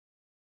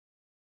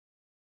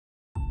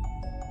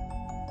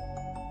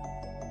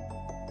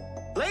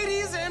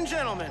Ladies and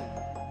gentlemen,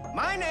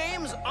 my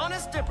name's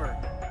Honest Dipper.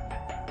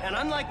 And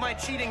unlike my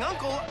cheating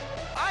uncle,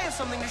 I have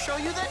something to show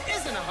you that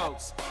isn't a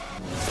hoax.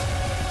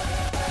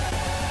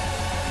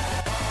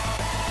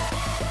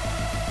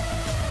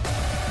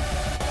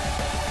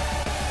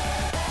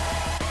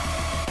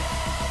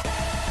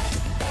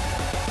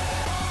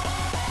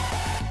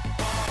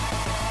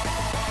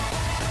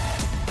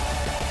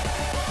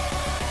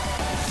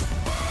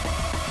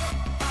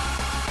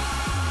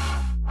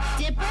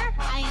 Dipper,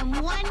 I am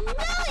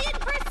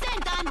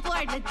 1,000,000% on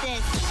board with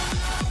this.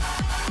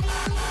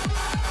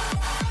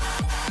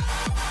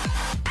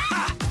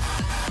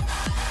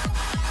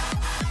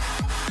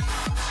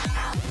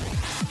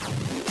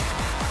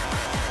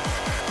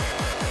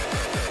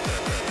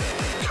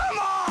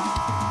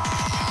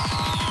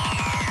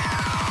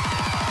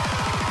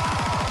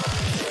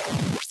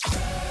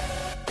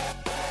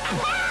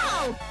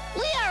 Wow!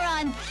 We are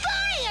on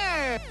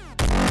fire!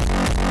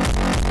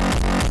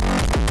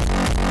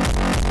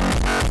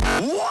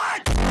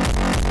 What?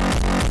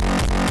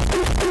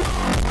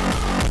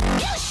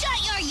 You shut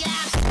your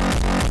yaps!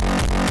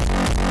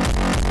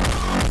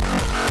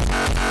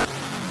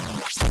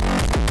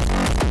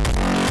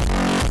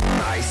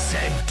 I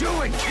said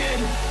do it, kid!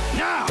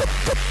 Now!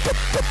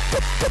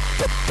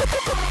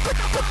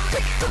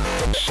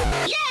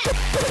 Yeah!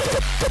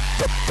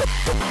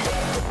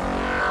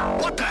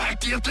 What the heck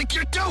do you think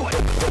you're doing?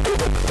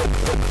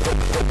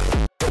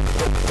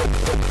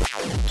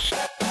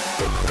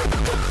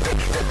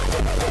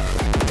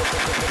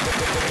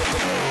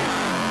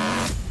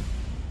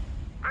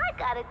 I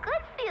got a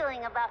good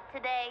feeling about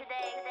today.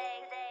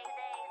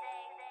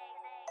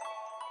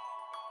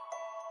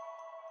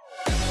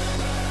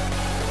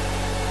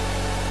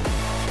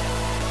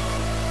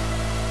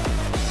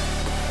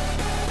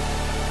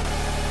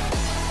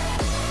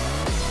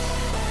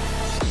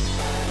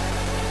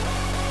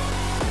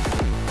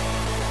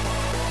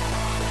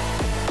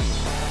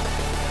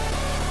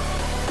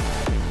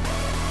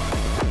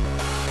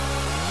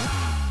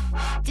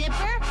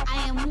 Dipper,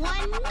 I am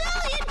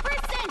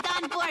 1,000,000%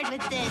 on board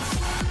with this.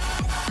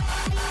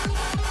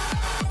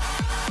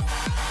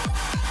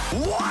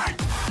 What?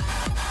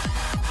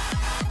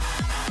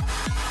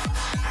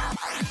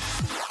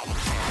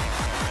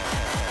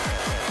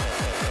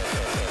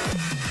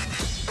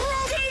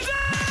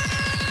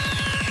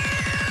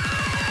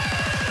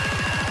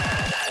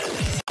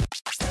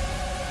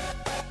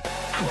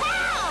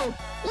 Wow!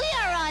 We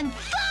are on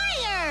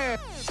fire!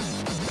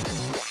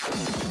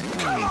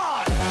 Come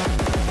on!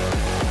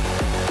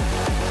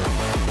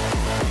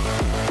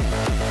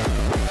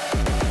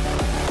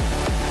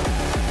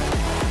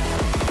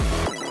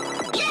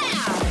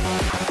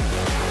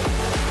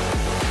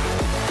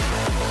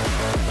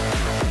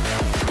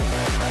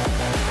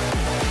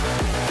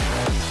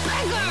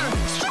 Bigger!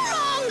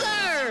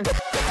 Stronger!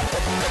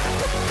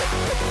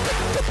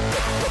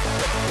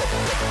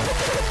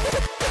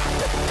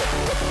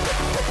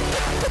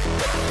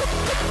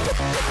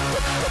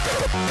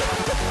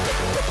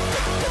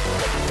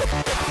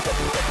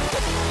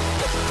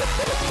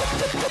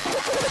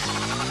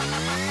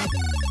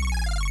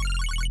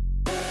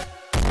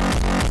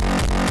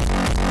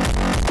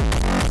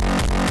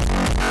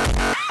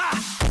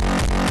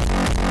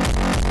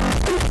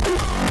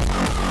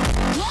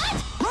 What?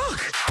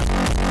 Look!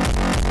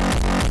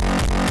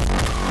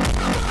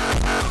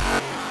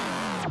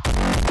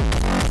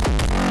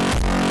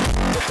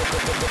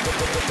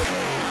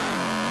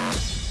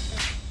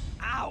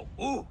 Ow!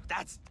 Ooh,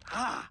 that's...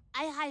 I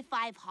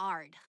high-five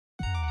hard.